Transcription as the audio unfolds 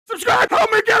subscribe,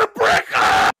 help me get a brick!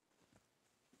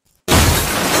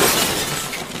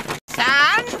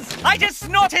 Sans, I just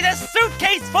snorted a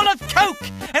suitcase full of coke,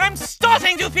 and I'm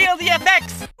starting to feel the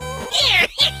effects.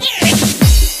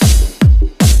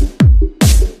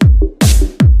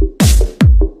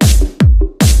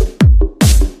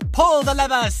 Pull the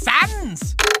lever,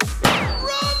 Sans!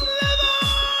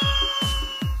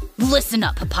 Listen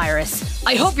up, Papyrus.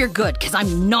 I hope you're good, because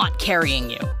I'm not carrying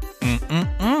you.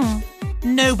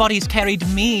 Nobody's carried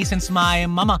me since my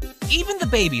mama. Even the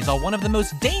babies are one of the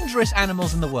most dangerous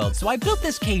animals in the world, so I built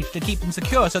this cage to keep them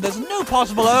secure so there's no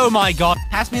possible— Oh my god.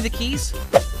 Pass me the keys.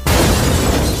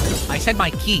 I said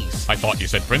my keys. I thought you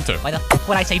said printer. Why the f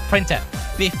would I say printer?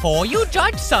 Before you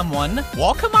judge someone,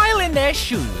 walk a mile in their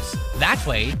shoes. That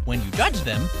way, when you judge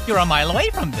them, you're a mile away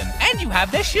from them, and you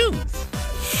have their shoes.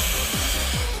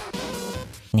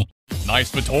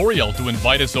 Nice tutorial to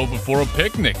invite us over for a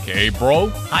picnic, eh,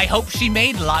 bro? I hope she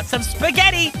made lots of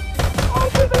spaghetti.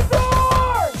 Open the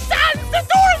door! Sans, the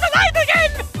door is alive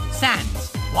again!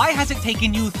 Sans, why has it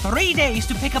taken you 3 days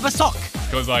to pick up a sock?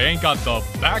 Because I ain't got the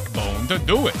backbone to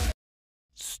do it.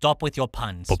 Stop with your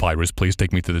puns. Papyrus, please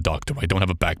take me to the doctor. I don't have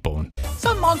a backbone.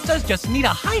 Some monsters just need a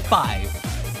high five.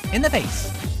 In the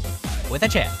face. With a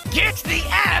chair. Get the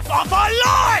F off our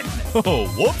lawn! Oh,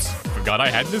 whoops. Forgot I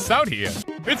had this out here.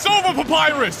 It's over,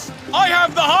 Papyrus! I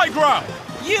have the high ground!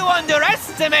 You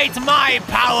underestimate my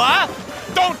power!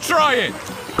 Don't try it!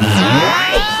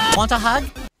 Want a hug?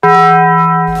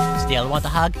 Still want a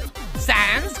hug?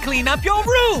 Sans, clean up your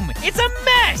room! It's a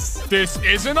mess! This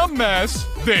isn't a mess.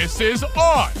 This is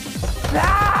art!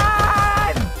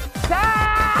 Sans!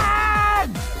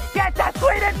 Sans! Get the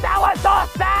sweet and sour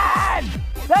sauce, Sans!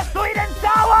 The sweet and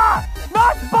sour!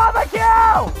 Not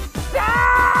barbecue!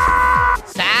 Sans!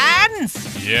 Sans!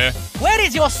 Yeah, Where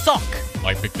is your sock?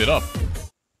 I picked it up.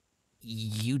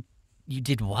 You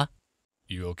did what?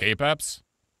 You okay, Paps?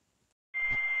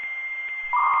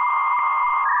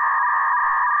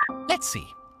 Let's see.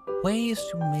 Ways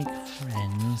to make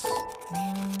friends.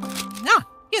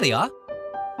 Here they are.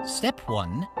 Step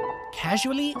 1.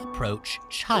 Casually approach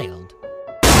child.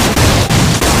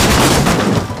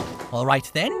 All right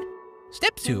then.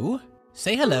 Step 2.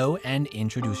 Say hello and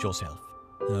introduce yourself.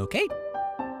 Okay.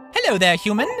 Hello there,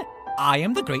 human. I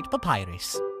am the Great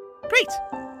Papyrus. Great.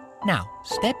 Now,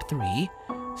 step 3.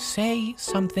 Say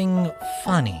something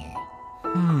funny.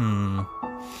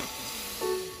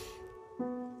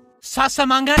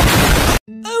 Sasamanga?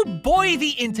 Oh boy,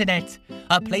 the internet!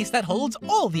 A place that holds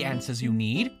all the answers you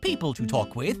need, people to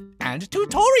talk with, and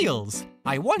tutorials.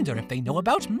 I wonder if they know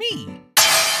about me.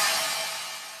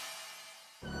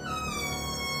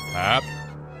 Pap,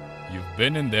 you've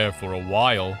been in there for a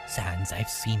while. Sans, I've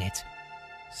seen it.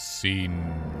 Seen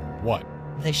what?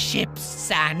 The ships,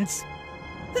 Sans.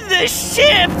 The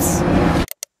ships!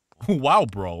 Wow,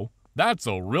 bro. That's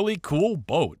a really cool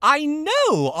boat. I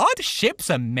know! Aren't ships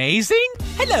amazing?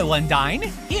 Hello,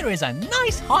 Undine. Here is a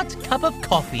nice hot cup of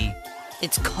coffee.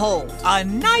 It's cold. A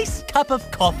nice cup of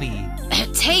coffee.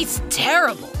 It tastes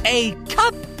terrible. A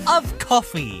cup of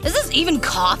coffee. Is this even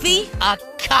coffee? A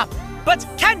cup. But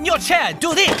can your chair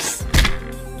do this?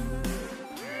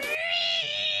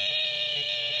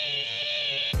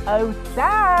 Oh,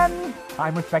 Sans!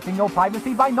 I'm respecting your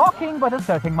privacy by knocking, but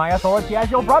asserting my authority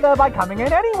as your brother by coming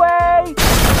in anyway!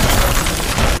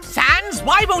 Sans,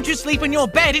 why won't you sleep in your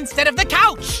bed instead of the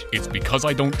couch? It's because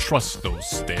I don't trust those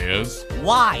stairs.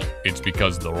 Why? It's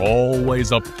because they're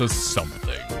always up to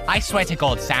something. I swear to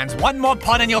God, Sans, one more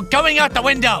pun and you're going out the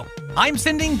window! I'm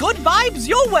sending good vibes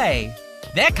your way!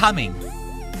 They're coming.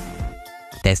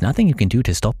 There's nothing you can do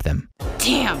to stop them.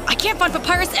 Damn, I can't find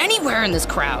Papyrus anywhere in this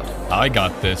crowd. I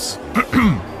got this.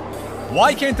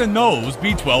 Why can't the nose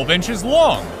be 12 inches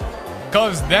long?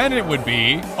 'Cause then it would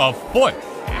be a foot.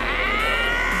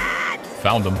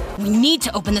 Found him. We need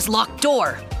to open this locked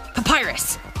door.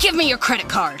 Papyrus, give me your credit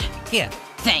card. Here.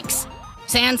 Thanks.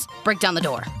 Sans, break down the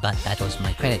door. But that was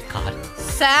my credit card.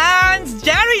 Sans,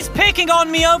 Jerry's picking on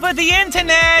me over the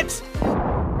internet!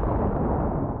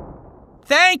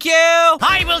 Thank you!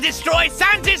 I will destroy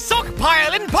Sans' sock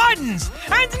pile in puns!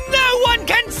 And no one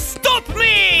can stop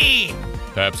me!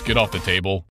 Paps, get off the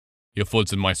table. Your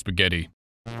foot's in my spaghetti.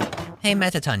 Hey,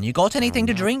 Metaton, you got anything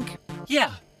to drink?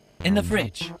 Yeah, in the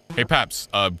fridge. Hey, Paps,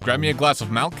 grab me a glass of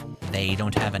milk. They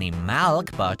don't have any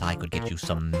milk, but I could get you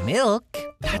some milk.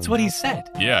 That's what he said.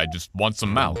 Yeah, I just want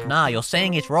some milk. Nah, you're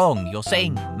saying it wrong. You're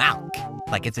saying milk,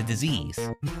 like it's a disease.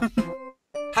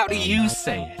 How do you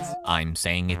say it? I'm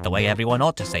saying it the way everyone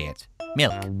ought to say it.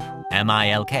 Milk.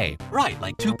 M-I-L-K. Right,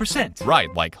 like 2%.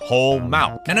 Right, like whole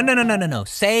milk. No.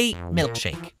 Say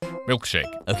milkshake.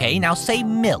 Milkshake. Okay, now say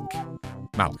milk.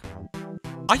 Milk.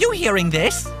 Are you hearing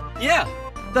this? Yeah,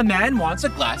 the man wants a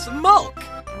glass of milk.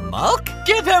 Milk?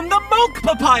 Give him the milk,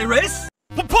 Papyrus!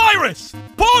 Papyrus!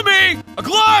 Pour me a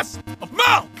glass of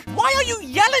milk! Why are you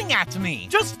yelling at me?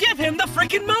 Just give him the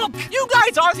frickin' milk! You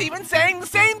guys aren't even saying the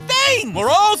same thing! We're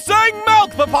all saying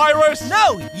milk, Papyrus!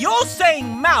 No, you're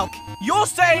saying milk. You're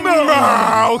saying Milk!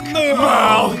 Milk!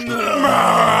 Milk!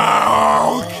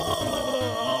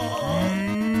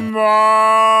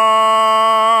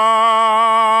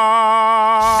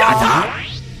 Shut up!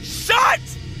 Shut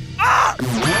up!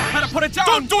 Better put it down!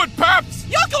 Don't do it, Paps!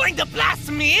 You're going to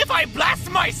blast me if I blast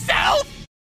myself?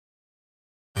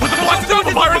 Put the glass down,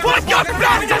 Papyrus! Put your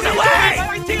blasters away!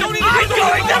 I'm going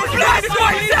to blast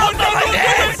myself over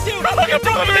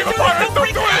this!